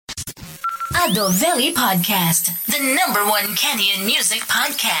Ado Valley Podcast, the #1 Kenyan music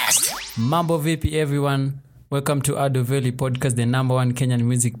podcast. Mambo vipi everyone? Welcome to Ado Valley Podcast, the #1 Kenyan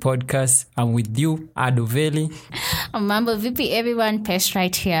music podcast. I'm with you, Ado Valley. Mambo vipi everyone, Pesh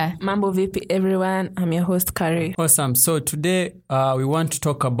right here. Mambo vipi everyone, I'm your host Kari. Awesome. So today we want to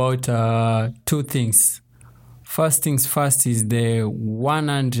talk about two things. First things first is the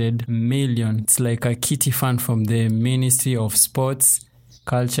 100 million. It's like a kitty fund from the Ministry of Sports,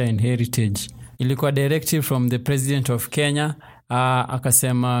 Culture and Heritage. Ilikuwa directive from the President of Kenya.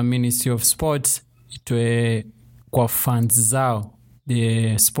 Akasema Ministry of Sports itwe kwa funds zao,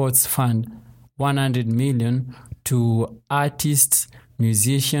 the sports fund, 100 million to artists,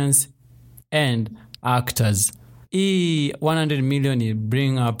 musicians and actors. 100 million will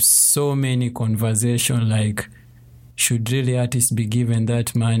bring up so many conversation like, should really artists be given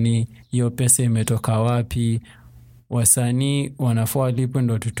that money? Hiyo pesa imetoka wapi? Wasanii wanafaa lipo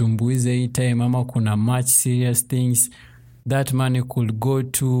ndo tutumbuize hii time ama kuna much serious things that money could go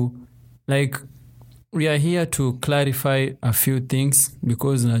to? Like, we are here to clarify a few things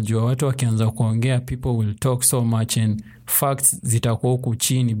because najua watu wakianza kuongea, people will talk so much and facts zitakuwa huku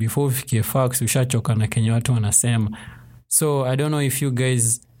chini. Before ufike facts ushachoka na Kenya watu wanasema. So I don't know if you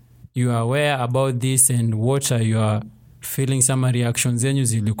guys, you are aware about this and what are your feelings, some reactions zenyu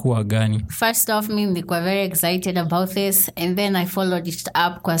zilikuwa gani? First off, me nilikuwa very excited about this, and then I followed it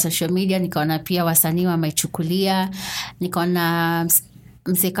up kwa social media. Nikaona pia wasanii wamechukulia, nikaona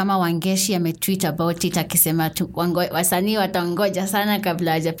mse kama Wangeshi ametweet about it akisema wasanii watangoja sana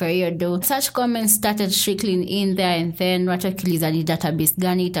kabla hajapewa hiyo do. Such comments started trickling in there, and then watu wakiuliza ni database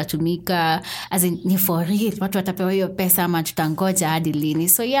gani itatumika, as in ni for real watu watapewa hiyo pesa ama tutangoja hadi lini?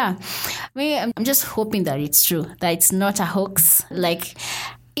 So yeah, I'm just hoping that it's true, that it's not a hoax. Like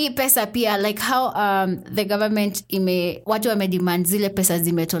hii pesa pia, like how the government watu wamedemand zile pesa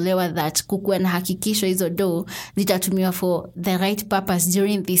zimetolewa, that kukuwe na hakikisho hizo do zitatumiwa for the right purpose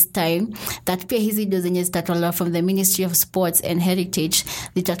during this time, that pia hizi do zenye zitatolewa from the Ministry of Sports and Heritage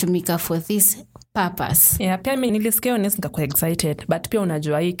zitatumika for this purpose. Yeah, pia mimi nilisikia honest nikakuwa excited, but pia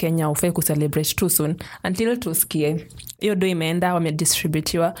unajua hii Kenya ufai kucelebrate too soon until tusikie hiyo do imeenda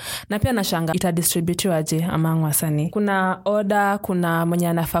wamedistributiwa, na pia nashanga itadistributiwa aje among wasanii. Kuna order, kuna mwenye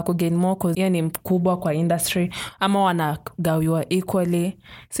anafaa kugain more cause yeye ni mkubwa kwa industry, ama wanagawiwa equally.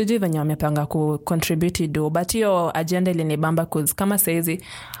 Sijui venye wamepanga ku contribute do, but hiyo agenda ile ni bamba cause kama saizi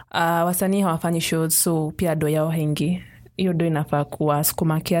wasanii hawafanyi shows, so pia do yao haingi. Hiyo do inafaa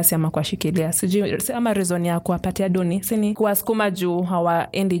kuwasukuma kiasi ama kuwashikilia. Sijui ama reason ya kuwapatia doni sini kuwasukuma juu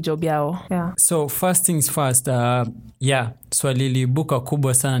hawaendi job yao. Yeah. So first things first, swali libuka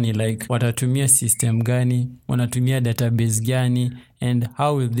kubwa sana ni like, watatumia system gani, wanatumia database gani, and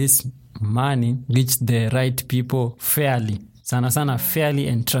how will this money reach the right people fairly? Sana fairly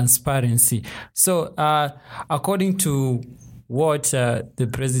and transparency. So according to what the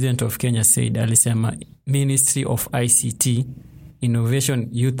President of Kenya said, alisema Ministry of ICT, Innovation,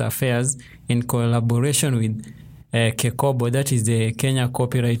 Youth Affairs, in collaboration with KECOBO, that is the Kenya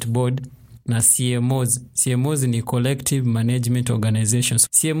Copyright Board, na CMOs. CMOs ni Collective Management Organizations.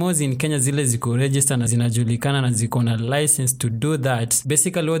 CMOs in Kenya zile ziko register na zinajulikana na ziko na license to do that.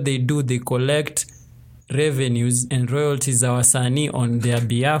 Basically what they do, they collect revenues and royalties za wasanii on their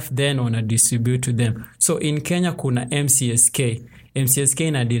behalf, then wana distribute to them. So in Kenya kuna MCSK. MCSK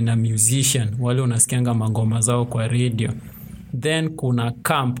inadili na musician, wale unasikianga mangoma zao kwa radio. Then kuna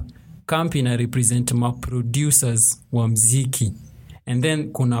Camp ina represent ma producers wa mziki. And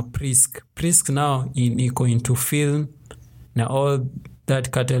then kuna Prisk now iko into film na all that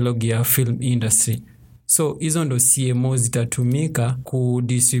catalog ya film industry. So hizo ndo CMOs zitatumika ku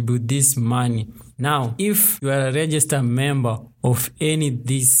distribute this money. Now, if you are a registered member of any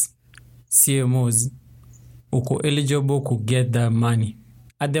these CMOs, uko eligible to get that money.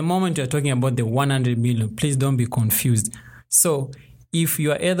 At the moment we are talking about the 100 million. Please don't be confused. So, if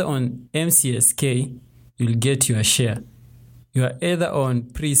you are either on MCSK, you'll get your share. You are either on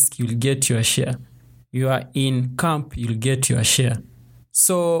Prisk, you'll get your share. You are in Camp, you'll get your share.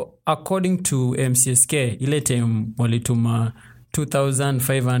 So, according to MCSK, ile time walituma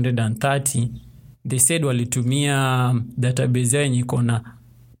 2,530, they said walitumia database yenye iko na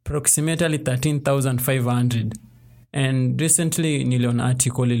approximately 13,500. And recently niliona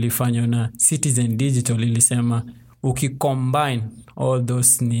article ilifanywa na Citizen Digital ilisema ukicombine all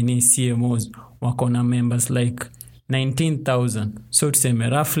those CMOs wako na members like 19,000. So tuseme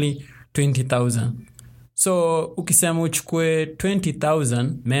roughly 20,000. So ukisema uchukue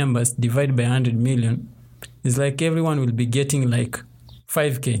 20,000 members divide by 100 million, is like everyone will be getting like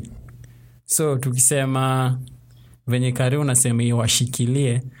 5k. So tukisema venye kare unasema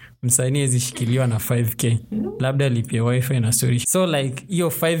washikilie, msanii hawezi shikiliwa na 5k, labda lipie wifi na story. So like hiyo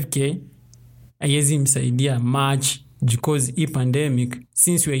 5k haiwezi msaidia much because hii pandemic,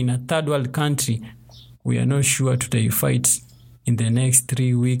 since we are in a third world country, we are not sure to fight in the next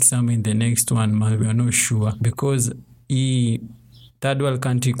 3 weeks or in the next 1 month. We are not sure because hii third world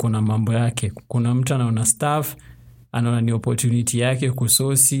country kuna mambo yake. Kuna mtu anaona staff, anaona ni opportunity yake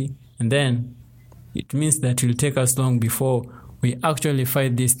kusosi, and then it means that it will take us long before we actually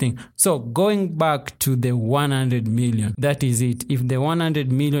fight this thing. So going back to the 100 million, that is it. If the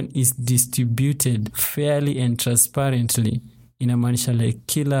 100 million is distributed fairly and transparently, inamaanisha like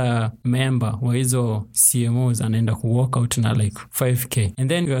kila member wa hizo CMOs anaenda walk out na like 5k. And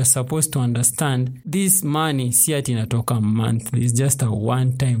then you are supposed to understand this money si ati inatoka monthly, it's just a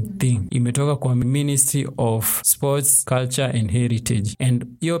one time thing. Imetoka kwa Ministry of Sports, Culture and Heritage. And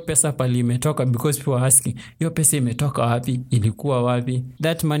hiyo pesa pali imetoka because people are asking, hiyo pesa imetoka wapi? Ilikuwa wapi?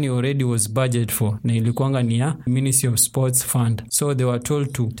 That money already was budgeted for na ilikuanga ni ya Ministry of Sports Fund. So they were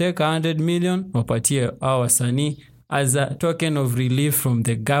told to take 100 million wapatie hao wasanii as a token of relief from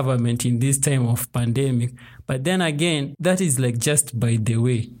the government in this time of pandemic. But then again, that is like just by the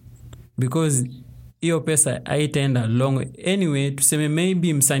way, because hiyo pesa haitaenda long anyway. Tuseme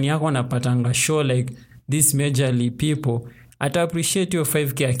maybe msanii yako anapatanga show like this majorly people ata appreciate your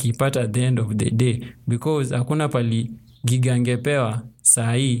 5k akipata at the end of the day, because hakuna pali gigangepewa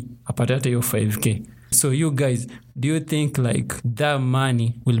saa hii apata hiyo 5k. So you guys, do you think like that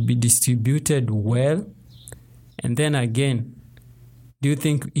money will be distributed well? And then again, do you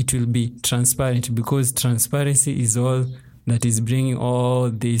think it will be transparent? Because transparency is all that is bringing all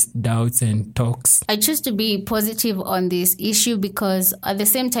these doubts and talks. I choose to be positive on this issue because at the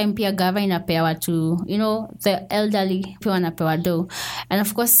same time, pia gava inapewa to, you know, the elderly, pia wanapewa do. And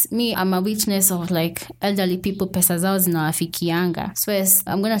of course, me, I'm a witness of like elderly people, pesa zao zinawafikianga. So yes,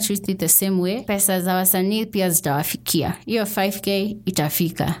 I'm going to treat it the same way. Pesa za wasanii pia zitawafikia. Hiyo 5k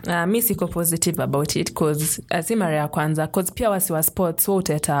itafika. Mi siko positive about it because si mara ya kwanza, because pia wasi wa sports wo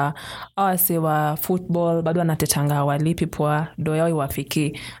uteta, wasi wa football bado wanatetanga hawalipi poa, do yao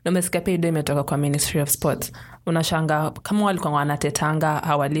iwafiki. Na umesikia pia do imetoka kwa Ministry of Sports. Unashanga kama walikuwa wanatetanga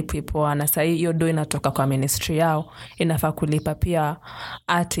hawalipi poa, na sasa hiyo do inatoka kwa ministry yao, inafaa kulipa pia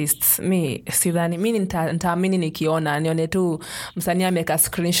artists. Mi sidhani, mimi nitaamini nikiona, nione tu msanii ameka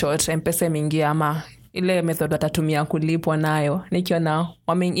screenshot M-Pesa imeingia ama ile method watatumia kulipwa nayo, nikiona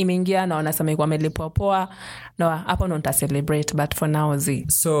imeingia na wanasema wamelipwa poa, na hapo ndo nita celebrate. But for now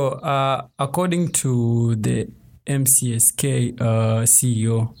so according to the MCSK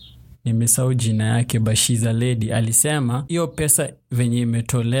CEO, nimesahau jina yake, Bashiza Lady, alisema hiyo pesa venye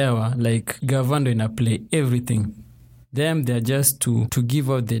imetolewa like government ina play everything, them they are just to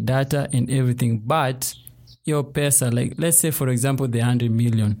give out the data and everything. But hiyo pesa like let's say for example the 100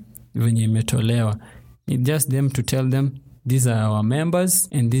 million venye imetolewa, it's just them to tell them these are our members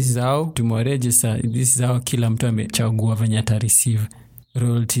and this is how tumeregister, this is how kila mtu amechagua venye ata receive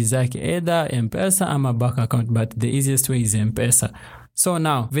royalties zake, either M-Pesa ama bank account, but the easiest way is M-Pesa. So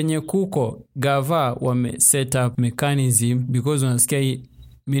now venye kuko gava wame set up mechanism, because unasikia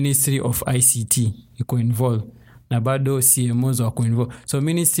Ministry of ICT iko involved na bado CMOs wako involved. So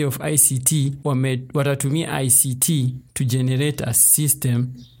Ministry of ICT watatumia ICT to generate a system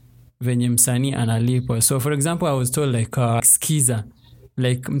venye msanii analipwa. So for example, I was told like Skiza,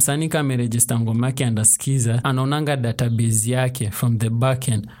 like msanii kama register ngoma yake under Skiza, anaonanga database yake from the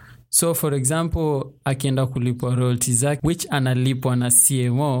backend. So for example, akienda kulipwa royalties zake which analipwa na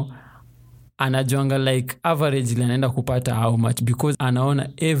CMO, anajuanga like average anaenda kupata how much because anaona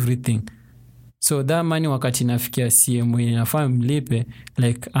everything. So that money wakati inafikia CMO inafaa mlipe,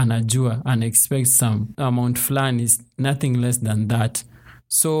 like anajua, expect some amount flani, is nothing less than that.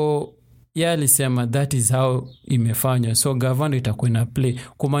 So yeah, alisema that is how imefanywa. So government itakuwa na play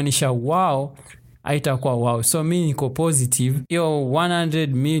kumaanisha wao haitakuwa wao. So mimi niko positive hiyo 100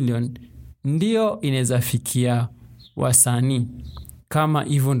 million ndio inaweza fikia wasanii kama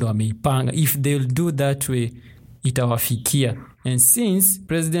hivyo ndo wameipanga. If they'll do that way itawafikia. And since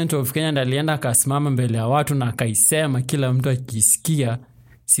President of Kenya alienda akasimama mbele ya watu na akaisema kila mtu akisikia,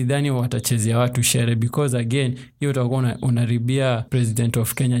 sidhani watachezea watu shere, because again hiyo utakuwa unaribia President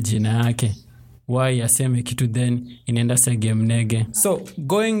of Kenya jina yake. Why aseme kitu then inaenda sege mnege. So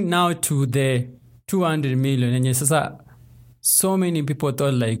going now to the 200 million, and sasa so many people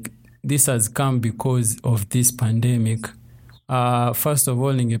thought like this has come because of this pandemic. First of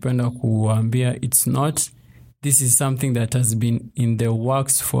all, ningependa kuambia it's not. this is something that has been in the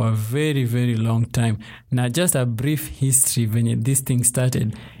works for a very, very long time. Now, just a brief history when this thing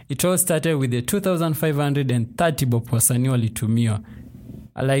started. It all started with the 2,530 bob wasanii walitumiwa.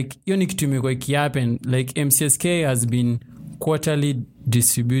 Like, hiyo ni kitu imekuwa ikihappen. Like, MCSK has been quarterly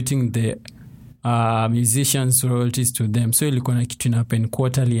distributing the musicians royalties to them. So ilikuwa na kitu inahappen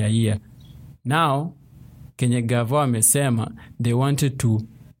quarterly a year. Now, Kenya Gavo wamesema they wanted to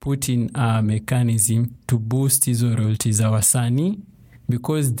put in a mechanism to boost hizo royalties za wasanii,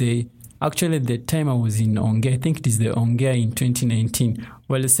 because they actually, the time I was in Ongea, I think it is the Ongea in 2019,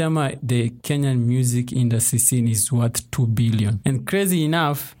 walisema the Kenyan music industry scene is worth 2 billion. And crazy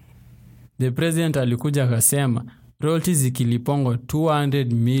enough, the president alikuja akasema royalties zikilipongwa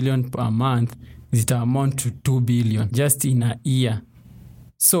 200 million per month zita amount to 2 billion just in a year.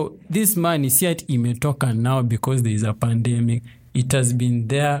 So this money si ati imetoka now because there is a pandemic. It has been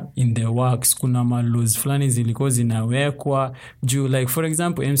there in the works. Kuna laws fulani zilikuwa zinawekwa juu, like for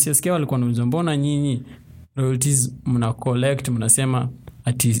example MCSK walikuwa wanauliza mbona nyinyi royalties mna collect mnasema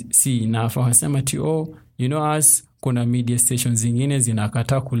ati si enough. Wasema ati you know us, kuna media stations zingine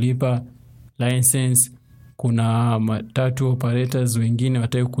zinakataa kulipa license, kuna matatu operators wengine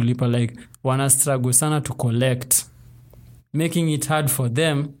wataki kulipa, like wana struggle sana to collect, making it hard for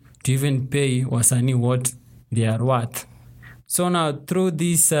them to even pay wasanii what they are worth. So now through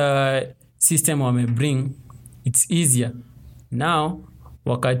this system wame bring, it's easier. Now,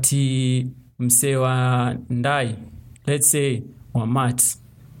 wakati msee wa Ndai, let's say wa Mat,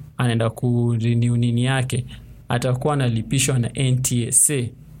 anaenda kurenew nini yake, atakuwa analipishwa na NTSA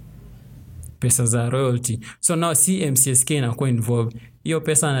pesa za royalty. So now MCSK inakuwa involved. Hiyo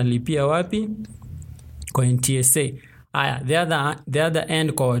pesa analipia wapi? Kwa NTSA. The other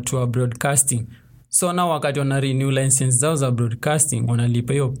end kwa watu wa broadcasting. So now wakati wana renew license zao za broadcasting,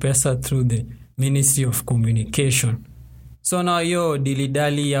 wanalipa hiyo pesa through the Ministry of Communication. So now hiyo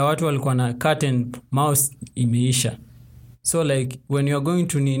dilidali ya watu walikuwa na cat and mouse imeisha. So like when you are going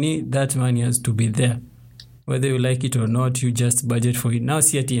to nini, that money has to be there. Whether you like it or not, you just budget for it. Now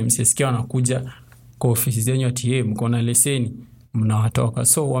MCSK wanakuja kwa ofisi zenyu ati mko na leseni mnawatoka.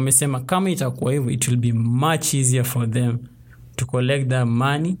 So wamesema kama itakuwa hivyo, it will be much easier for them to collect that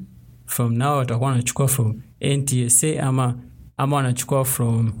money. From now watakuwa wanachukua from NTSA ama wanachukua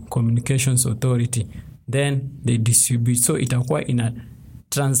from Communications Authority, then they distribute. So itakuwa in a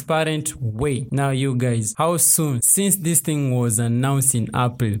transparent way. Now you guys, how soon, since this thing was announced in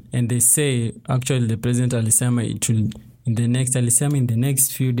April, and they say actually the president alisema it will in the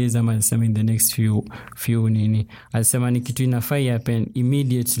next few days, ama alisema in the next few nini, alisema ni kitu inafai happen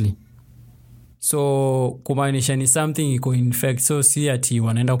immediately. So kumaanisha ni something iko in fact. So si ati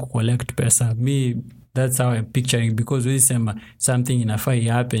wanaenda ku collect pesa. That's how I picture it, because we sema something inafai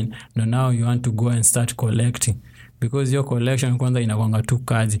happen, no, now you want to go and start collecting, because your collection kwanza inakwanga tu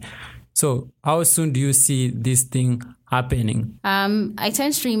kazi. So how soon do you see this thing happening? I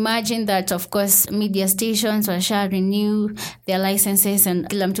tend to imagine that, of course, media stations washa renew their licenses, and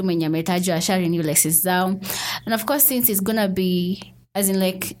kila mtu mwenye ametaja washa renew licenses zao. And of course, since it's gonna be, as in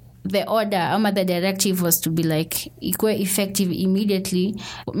like the order ama the directive was to be like equal effective immediately,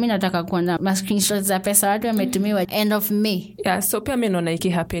 mimi nataka kuona ma screenshots za pesa watu wametumiwa end of May. Yeah, so pia mimi naona iki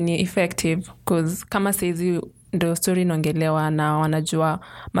happen effective, because kama saizi ndio story inaongelewa na wanajua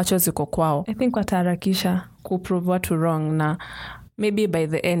macho ziko kwao. I think wataharakisha kuprove watu wrong, na maybe by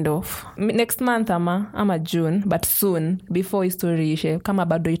the end of next month ama June, but soon before history ishe, kama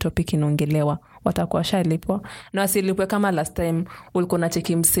bado hii topic inaongelewa, watakuwa shalipwa. Na wasilipwe kama last time ulikuwa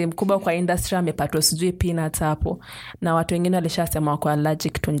unacheki msee mkubwa kwa industry amepatwa sijui peanuts hapo, na watu wengine walishasema wako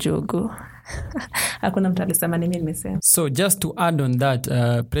allergic to njugu. Hakuna mtu alisema, mimi nimesema. So just to add on that,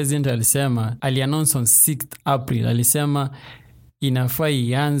 president alisema, aliannounce on 6th April, alisema inafaa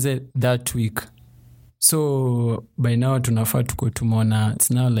ianze that week. So by now tunafaa tuko tumeona,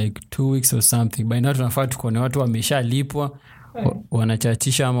 it's now like 2 weeks or something. By now tunafaa tuko na watu wameshalipwa,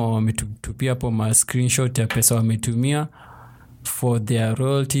 wanachachisha ama wametupia hapo ma screenshot ya pesa wametumia for their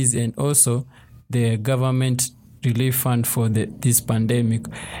royalties, and also the government relief fund for this pandemic.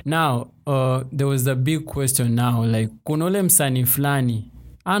 Now there was the big question now, like kuna ule msanii fulani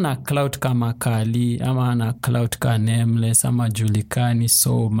ana clout kama Kali, ama ana clout kama Nameless, ama julikani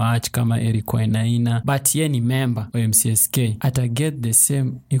so much kama Eric Wainaina, but ye ni member wa MCSK, ata get the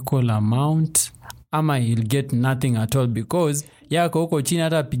same equal amount ama he'll get nothing at all, because yako huko chini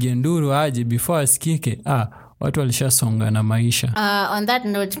hata apige nduru aje before asikike, watu walishasonga na maisha. On that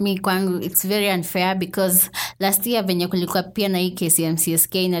note, mi kwangu it's very unfair, because last year venye kulikuwa pia na hii kesi ya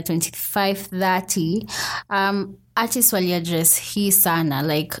MCSK na 2530, artists wali address hii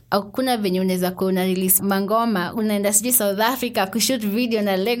sana, like hakuna venye unaweza kuona release mangoma unaenda sijui South Africa kushoot video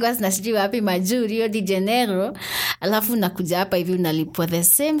na Lagos na sijui wapi majuu Rio de Janeiro, alafu nakuja hapa hivi unalipwa the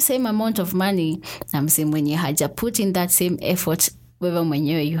same amount of money na msee mwenye haja put in that same effort wewe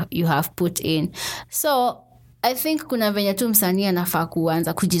mwenyewe you have put in. So I think kuna venye tu msanii anafaa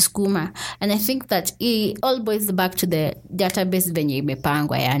kuanza kujisukuma, and I think that all boils back to the database venye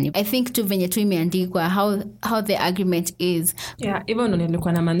imepangwa. Yani I think tu venye tu imeandikwa how the agreement is. Yeah, even ndo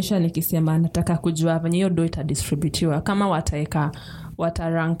nilikuwa namaanisha nikisema nataka kujua venye hiyo do itadistributiwa, kama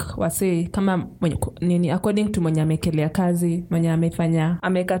watarank wase kama nini according to mwenye amekelea kazi, mwenye amefanya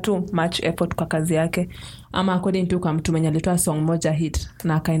ameka tu much effort kwa kazi yake, ama according to kwa mtu mwenye alitoa song moja hit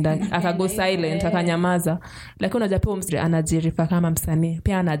na akaenda akago silent akanyamaza. Lakini unajua pia msri anajirifa kama msanii,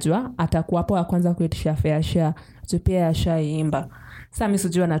 pia anajua atakuwa hapo wa kwanza kuitisha fair share, pia ashaimba. Sasa mimi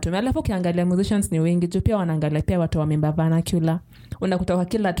sijui anatumia. Alafu ukiangalia musicians ni wengi, pia wanaangalia pia watu wa member vernacular. Unakutoka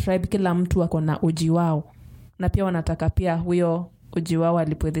kila tribe, kila mtu wako na uji wao, na pia wanataka pia huyo uji wao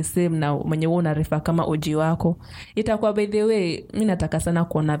alipo the same na mwenye wewe unarifa kama uji wako. Itakuwa by the way, mimi nataka sana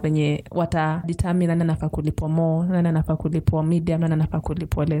kuona venye wata determine nani anafaa kulipwa more, nani anafaa kulipwa medium, nani anafaa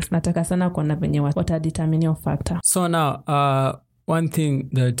kulipwa less. Nataka sana kuona venye wata determine your factor. So now one thing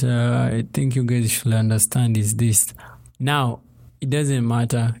that I think you guys should understand is this. Now it doesn't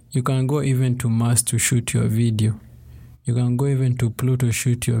matter, you can go even to Mars to shoot your video, you can go even to Pluto to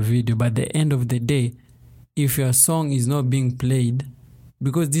shoot your video, but at the end of the day, if your song is not being played,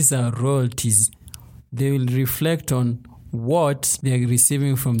 because these are royalties, they will reflect on what they are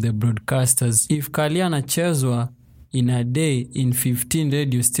receiving from the broadcasters. If Kali anachezwa in a day in 15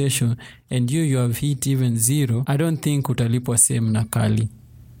 radio station and you have hit even 0, I don't think utalipwa same na Kali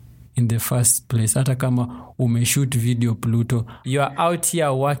in the first place. Hata kama umeshoot video Pluto, you are out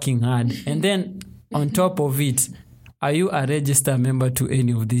here working hard, and then on top of it, are you a registered member to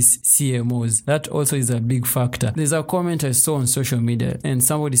any of these CMOs? That also is a big factor. There's a comment I saw on social media and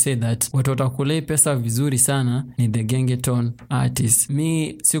somebody said that watu watakulei pesa vizuri sana ni the Gengeton artists.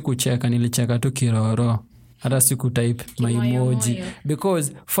 Mi sikucheka, nilicheka tu kiroro. Hata sikutype my emoji.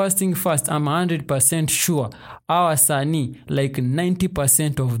 Because first thing first, I'm 100% sure our sani, like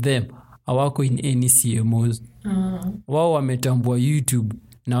 90% of them hawako in any CMOs. Wao wametambua YouTube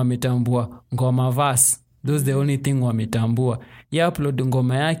na wametambua Ngoma Verse. Those the only thing wametambua. Ya upload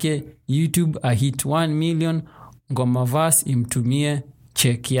ngoma yake YouTube a hit 1 million, Ngoma Verse imtumie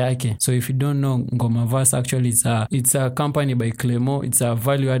check yake. So if you don't know, Ngoma Verse actually it's a company by Clemo. It's a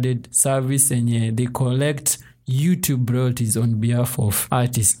value added service and they collect YouTube royalties on behalf of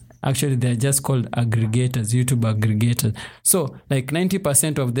artists. Actually they're just called aggregators, YouTube aggregators. So like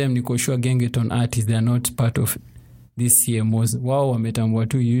 90% of them niko sure Gengeton artists, they are not part of these CMOs. Wao wametambua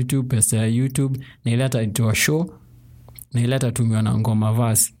tu YouTube, pesa ya YouTube, na ileta itoa show, na ileta tumiwa na Ngoma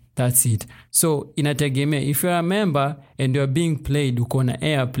Verse. That's it. So inategemea, if you're a member and you're being played, uko na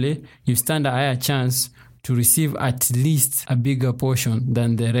airplay, you stand a higher chance to receive at least a bigger portion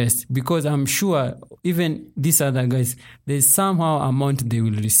than the rest. Because I'm sure even these other guys, there's somehow amount they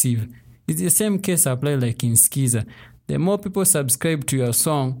will receive. It's the same case apply like in Skiza. The more people subscribe to your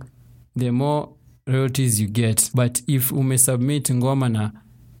song, the more royalties you get. But if umesubmit ngoma na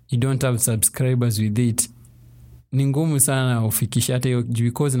you don't have subscribers with it, ni ngumu sana ufikisha hata hiyo,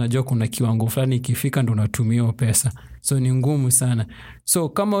 because najua kuna kiwango fulani ikifika ndo unatumia pesa. So ni ngumu sana. So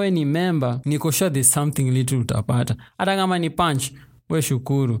kama we ni member, niko sure there's something little utapata. Hata kama ni punch, we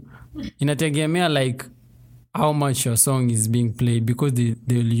shukuru. Inategemea like how much your song is being played, because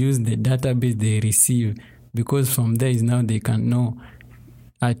they'll use the database they receive, because from there is now they can know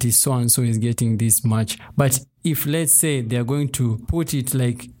artist so and so is getting this much. But if let's say they are going to put it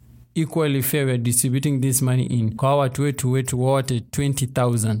like equally fair, we're distributing this money in kwa watu wetu wote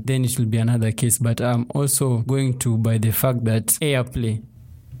 20,000, then it will be another case. But I'm also going to by the fact that airplay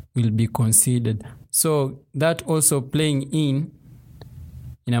will be considered. So that also playing in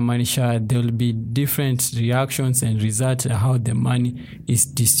inamaanisha there will be different reactions and results how the money is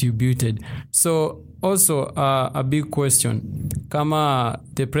distributed. So also a big question, kama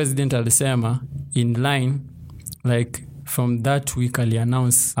the president alisema in line, like from that week ali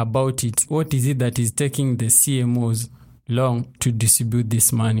announce about it, what is it that is taking the CMOs long to distribute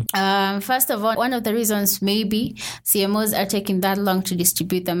this money? First of all, one of the reasons maybe CMOs are taking that long to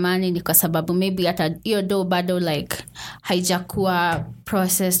distribute the money ni kwa sababu maybe hata hiyo do bado like haijakuwa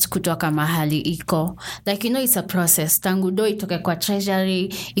processed kutoka mahali iko. Like you know it's a process. Tangu do itoke kwa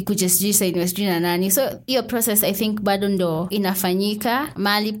treasury, ikuje sijui investment na nani. So hiyo process I think bado ndo inafanyika.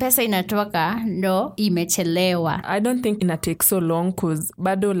 Mahali pesa inatoka ndo imechelewa. I don't think ina take so long cause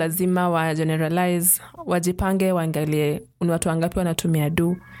bado lazima wa generalize wajipange, waangalie ni watu wangapi wanatumia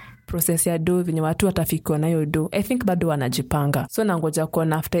do, process ya do, venye watu watafikiwa nayo do. I think bado wanajipanga. So nangoja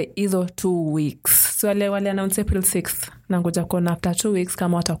kuona after hizo 2 weeks. So wale announce April 6th. Nangoja kuona after 2 weeks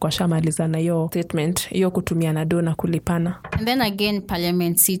kama watakuwa shamaliza na hiyo statement, hiyo kutumia na do na kulipana. And then again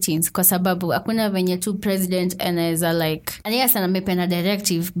parliament sittings, kwa sababu hakuna venye tu president anaweza like alias anamepena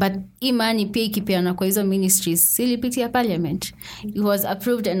directive, but imani pia ikipeana kwa hizo ministries silipitia parliament. It was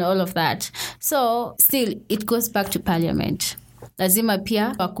approved and all of that. So still it goes back to parliament. Lazima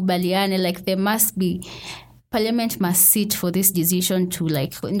pia wakubaliane, like there must be, parliament must sit for this decision to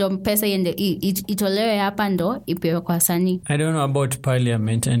like ndo pesa yende itolewe hapa ndo ipewe kwa wasanii. I don't know about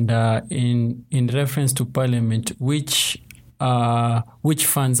parliament, and in reference to parliament, which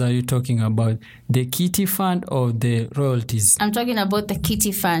funds are you talking about? The kitty fund or the royalties? I'm talking about the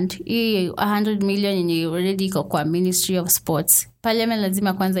kitty fund. 100 million in already kwa Ministry of Sports. Parliament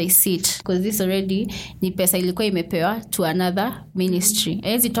lazima kwanza isit, because this already ni pesa ilikuwa imepewa to another ministry.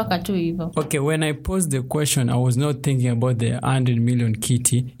 Hezi toka tu hivyo. Okay, when I posed the question, I was not thinking about the 100 million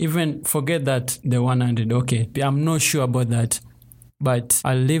kitty. Even forget that the 100. Okay, I'm not sure about that, but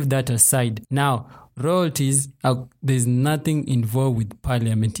I'll leave that aside. Now, royalties, there's nothing involved with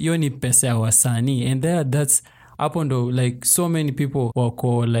parliament. Hiyo ni pesa ya wasanii, and that's hapo ndo like so many people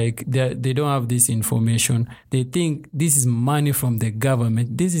wako like they don't have this information. They think this is money from the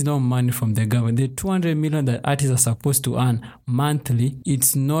government. This is not money from the government. The 200 million that artists are supposed to earn monthly,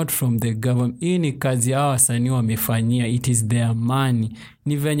 it's not from the government. Hii ni kazi ya wasanii wamefanyia. It is their money.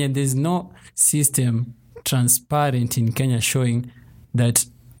 Ni venye there's no system transparent in Kenya showing that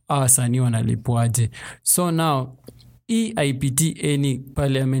wasanii wanalipwaje. So now EIPT any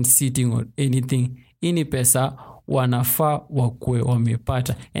parliament sitting or anything, ini pesa wanafaa wakwe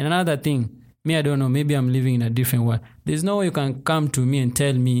wamepata. And another thing, me I don't know, maybe I'm living in a different world. There's no way you can come to me and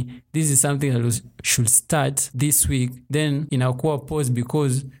tell me this is something that should start this week, then inakuwa pause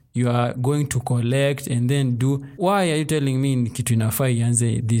because you are going to collect and then do. Why are you telling me kitu inafaa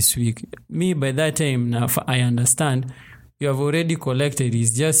ianze this week? Me by that time I understand you have already collected.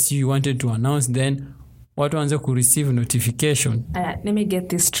 It's just you wanted to announce, then watu wanze ku receive notification. Let me get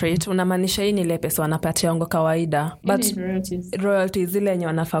this straight. Unamaanisha hii ni ile pesa wanapatia ngo kawaida, but royalties zile yenye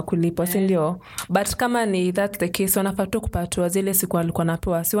wanafaa kulipo, si ndio? But kama ni that's the case, wanafaa tu kupatiwa zile siku walikuwa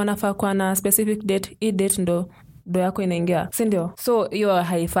napewa. Si wanafaa kuwa na specific date, hii date ndo yako inaingia, si ndio? So hiyo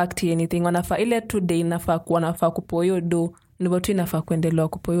haifacti anything. Wanafaa ile today wanafaa kupo hiyo do, ndivyo tu inafaa kuendelea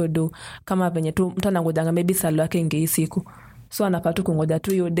kupo hiyo do, kama venye tu mtu anangojanga maybe salary yake ingie siku. So anapata kungoja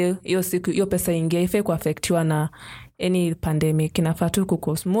tu hiyo day, hiyo siku, hiyo pesa ingia, ife kuaffectiwa na any pandemic. Inafaa tu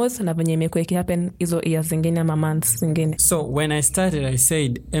kuko smooth na venye imekuwa ikihappen hizo years zingine ama months zingine. So when I started, I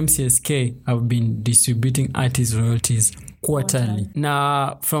said MCSK have been distributing artist royalties quarterly.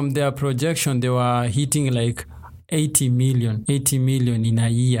 Now from their projection, they were hitting like 80 million in a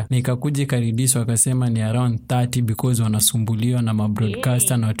year. Na ikakuja karidiswa wakasema ni around 30 because wanasumbuliwa na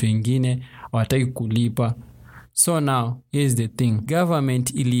mabroadcaster na watu wengine wataki kulipa. So now, here's the thing. Government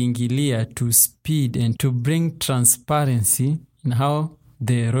iliingilia to speed and to bring transparency in how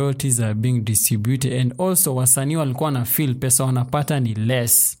the royalties are being distributed. And also, wasanii walikuwa na feel pesa wanapata ni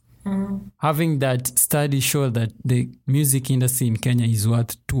less. Having that study show that the music industry in Kenya is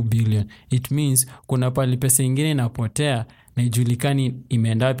worth 2 billion. It means kuna pali pesa ingine inapotea na ijulikani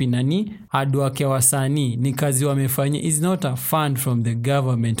imeendapi, na ni hard work ya wasanii, ni kazi wamefanya. It's not a fund from the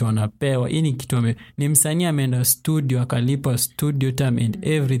government wanapewa. Hii ni kitu ni msanii ameenda studio akalipa studio time and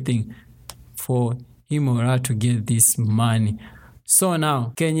everything for him or her to get this money. So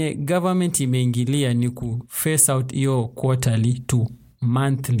now Kenya government imeingilia ni ku phase out hiyo quarterly to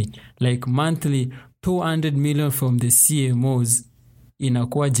monthly. Like monthly 200 million from the CMOs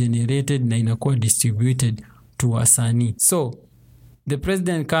inakuwa generated na inakuwa distributed to wasanii. So the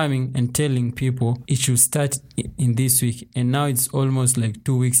president coming and telling people it should start in this week, and now it's almost like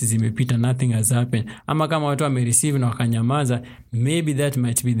 2 weeks zimepita, nothing has happened. Ama kama watu wamereceive na wakanyamaza, maybe that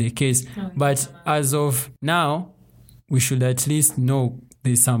might be the case. But as of now, we should at least know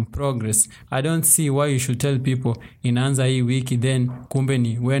there's some progress. I don't see why you should tell people inaanza hii wiki then kumbe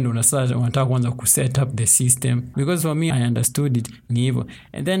ni when unataka kuanza ku set up the system. Because for me, I understood it ni hivyo.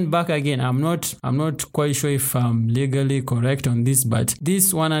 And then back again, I'm not quite sure if I'm legally correct on this, but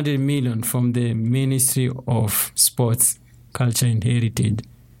this 100 million from the Ministry of Sports, Culture and Heritage,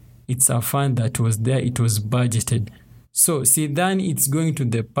 it's a fund that was there, it was budgeted. So see, then it's going to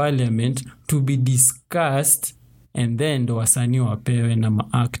the parliament to be discussed, and then the wasanii wapewe na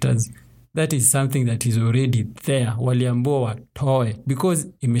ma-actors. That is something that is already there. Waliambiwa watoe because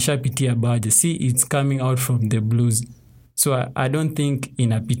imeshapitia budget. See, it's coming out from the blues. So I don't think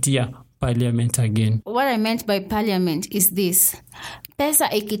inapitia parliament again. What I meant by parliament is this.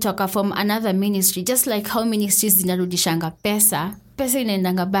 Pesa ikitoka from another ministry, just like how ministries zinarudishanga pesa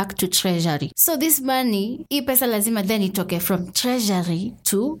inaendanga back to treasury. So this money, hii pesa lazima then itoke from treasury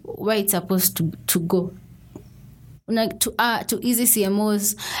to where it's supposed to go. To easy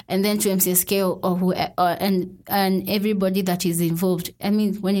CMOs and then to MCSK and everybody that is involved. I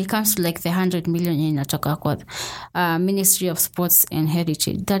mean, when it comes to like the 100 million inatoka kwa Ministry of Sports and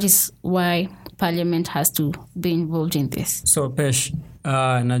Heritage, that is why Parliament has to be involved in this. So Pesh,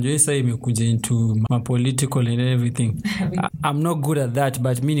 najua sasa imekuja into my political and everything. I'm not good at that,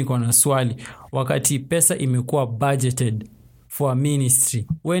 but mimi niko na swali. Wakati pesa imekuwa budgeted for a ministry,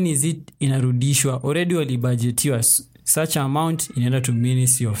 when is it inarudishwa? Already walibudgetiwa such amount inaenda to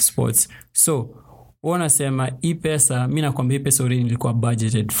Ministry of Sports. So wanasema hii pesa, mimi nakwambia hii pesa already ilikuwa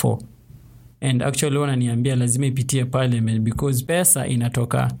budgeted for, and actually wananiambia lazima ipitie parliament because pesa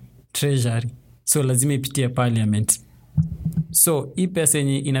inatoka treasury, so lazima ipitie parliament. So hii pesa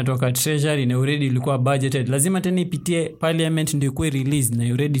yenye inatoka treasury na already ilikuwa budgeted, lazima tena ipitie parliament ndio ikuwe released na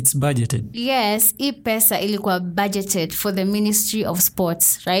already it's budgeted. Yes, hii pesa ilikuwa budgeted for the Ministry of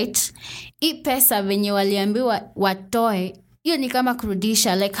Sports, right? Hii pesa venye waliambiwa watoe, hiyo ni kama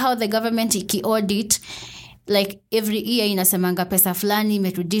kurudisha, like how the government iki-audit, like every year inasemanga pesa fulani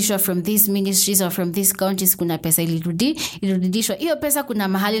imerudishwa from these ministries or from these counties, kuna pesa ilirudishwa. Hiyo pesa kuna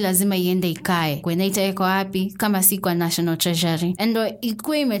mahali lazima iende ikae. Kwenda itaeko wapi kama si kwa National Treasury? And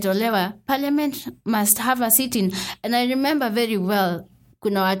ikuwe imetolewa, Parliament must have a sitting. And I remember very well,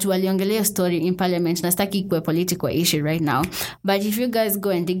 kuna watu waliongelea story in Parliament, na sitaki kuwe political issue right now, but if you guys go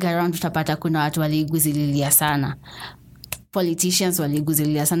and dig around utapata kuna watu waliguzililia sana. Politicians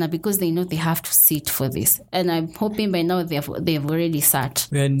waliguzilia sana because they know they have to sit for this, and I'm hoping by now they've already sat.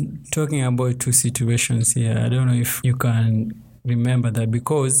 We are talking about two situations here. I don't know if you can remember that,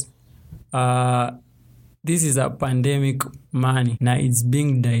 because this is a pandemic money. Now it's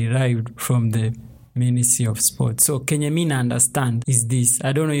being derived from the Ministry of Sports. So Kenya mina understand is this.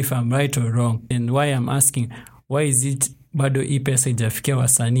 I don't know if I'm right or wrong, and why I'm asking, why is it bado hii pesa ijafikia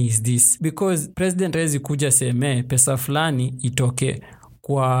wasanii is this? Because president hawezi kuja seme pesa fulani itoke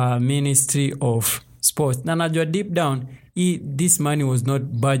kwa Ministry of Sports. Na najua deep down this money was not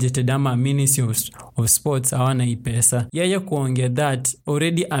budgeted ama Ministry of Sports hawana hii pesa. Yeye kuongea that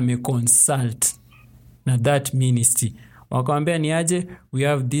already ameconsult na that ministry. Wakamwambia ni aje, we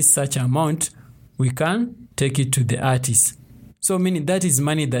have this such amount, we can take it to the artists. So meaning that is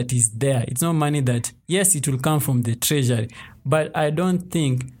money that is there. It's not money that, yes, it will come from the treasury, but I don't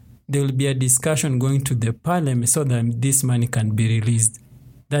think there will be a discussion going to the parliament so that this money can be released.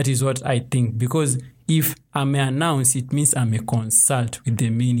 That is what I think, because if I may announce, it means I may consult with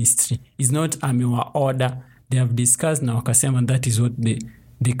the ministry. It's not I may order. They have discussed now, wakasema that is what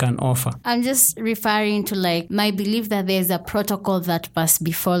they can offer. I'm just referring to like my belief that there's a protocol that must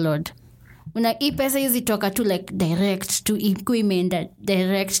be followed. Una hii pesa hizi toka to like direct to equipment,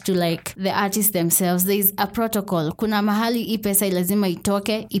 direct to like the artists themselves. There is a protocol. Kuna mahali hii pesa lazima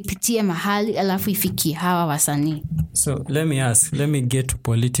itoke, ipitie mahali alafu ifikie hawa wasanii. So let me get to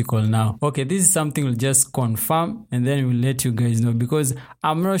political now. Okay, this is something we'll just confirm and then we'll let you guys know, because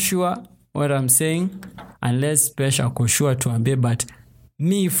I'm not sure what I'm saying unless Pesha ko sure tuambie, but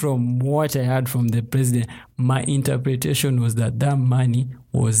me, from what I heard from the president, my interpretation was that money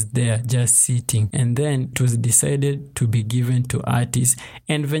was there just sitting, and then it was decided to be given to artists.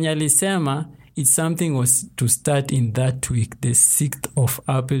 And venye alisema, it's something was to start in that week, the 6th of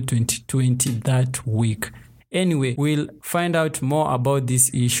April 2020, that week. Anyway, we'll find out more about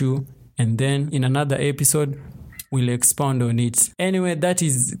this issue, and then in another episode we'll expound on it. Anyway, that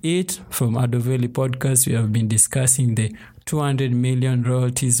is it from Adoveli Podcast. We have been discussing the 200 million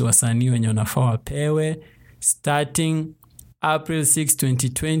royalties wasanii wenye wanafaa wapewe starting April 6,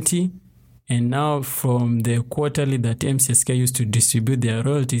 2020, and now from the quarterly that MCSK used to distribute their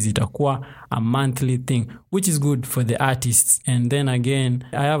royalties, itakuwa a monthly thing, which is good for the artists. And then again,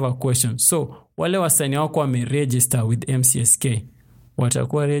 I have a question. So wale wasanii wako wameregister with MCSK,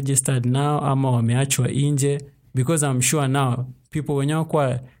 watakuwa registered now ama wameachwa nje? Because I'm sure now people wenye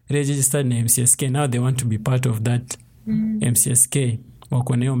wako registered na MCSK, now they want to be part of that MCSK,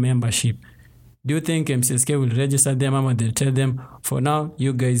 wako na membership. Do you think MCSK will register them, or they'll tell them, for now,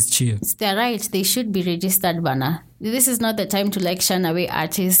 you guys chill? They're right. They should be registered, bana. this is not the time to like shun away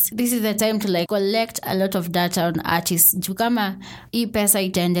artists. This is the time to like collect a lot of data on artists. Juu kama hii pesa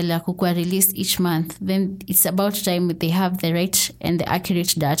itaendelea kukua released each month, then it's about time they have the right and the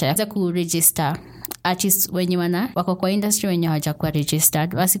accurate data za kuregister artists wenye wako kwa industry wenye hawajakuwa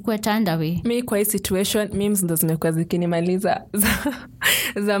registered, wasikuwe turned away. Mi kwa hii situation memes ndo zimekuwa zikinimaliza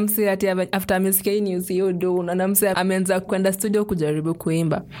za msi ati after amesikia hii news hiyo do unaona msi ameanza kwenda studio kujaribu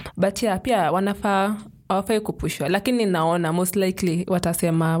kuimba, but yeah, pia wanafaa hawafai kupushwa, lakini naona most likely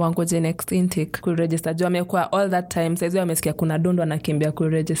watasema wangoje next intake kuregister. Juu amekuwa all that time, saizi wamesikia kuna dondo anakimbia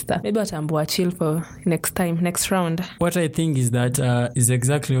kuregister, maybe watambua chill for next time, next round. What I think is that is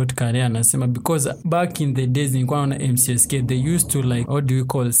exactly what Kare anasema, because back in the days nilikuwa na MCSK, they used to like, what do you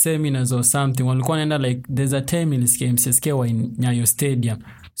call, seminars or something. Walikuwa naenda like, there's a time nilisikia MCSK wa Nyayo Stadium,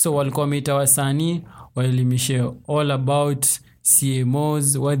 so walikuwa wameita wasanii waelimishe all about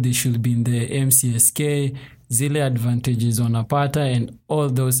CMOs, what they should be in the MCSK, zile advantages wanapata and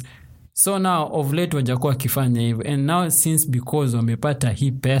all those. So now of late wajakuwa kifanya hivyo, and now since because wamepata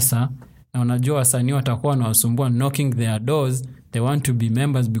hii pesa na unajua wasanii watakuwa na wasumbua knocking their doors, they want to be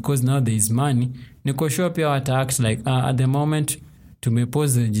members because now there is money. Niko sure pia wata act like at the moment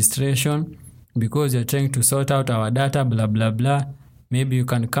tumepause registration because you're trying to sort out our data blah blah blah, maybe you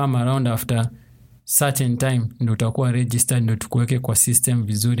can come around after certain time ndo utakuwa registered, ndo tukuweke kwa system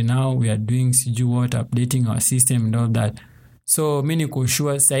vizuri. Now we are doing siju what, updating our system and all that. So mimi niko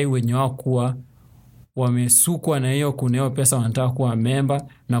sure sai wenye wakuwa wamesukwa na hiyo kuneo pesa wanataka kuwa member,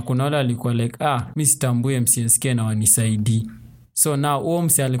 na kuna wale alikuwa like mimi sitambui MCSK na wanisaidii. So now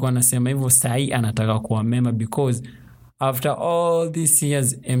Omsi alikuwa anasema hivyo sai anataka kuwa member because after all these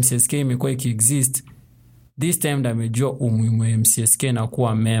years MCSK imekuwa ikiexist, this time ndamejua umuhimu wa MCSK na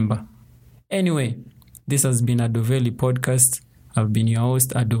kuwa member. Anyway, this has been Adoveli Podcast. I've been your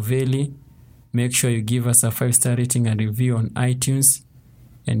host, Adoveli. Make sure you give us a 5-star rating and review on iTunes.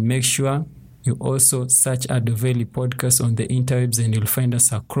 And make sure you also search Adoveli Podcast on the interwebs, and you'll find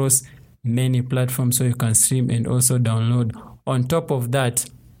us across many platforms so you can stream and also download. On top of that,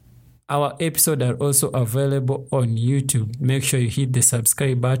 our episodes are also available on YouTube. Make sure you hit the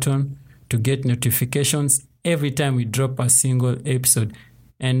subscribe button to get notifications every time we drop a single episode.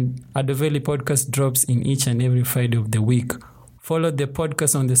 And Adoveli Podcast drops in each and every Friday of the week. Follow the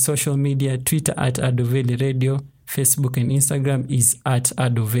podcast on the social media, Twitter at Adoveli Radio, Facebook and Instagram is at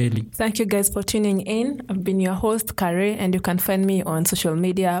Adoveli. Thank you guys for tuning in. I've been your host, Kare, and you can find me on social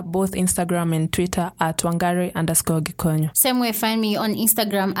media, both Instagram and Twitter at Wangari_Gikonyo. Same way, find me on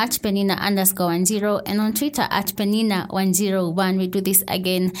Instagram at Penina_10 and on Twitter at Penina101. We do this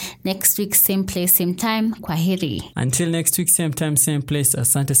again next week, same place, same time. Kwaheri. Until next week, same time, same place.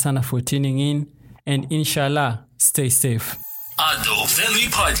 Asante sana for tuning in, and inshallah, stay safe. Adoveli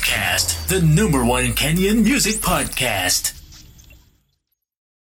Podcast, the #1 Kenyan music podcast.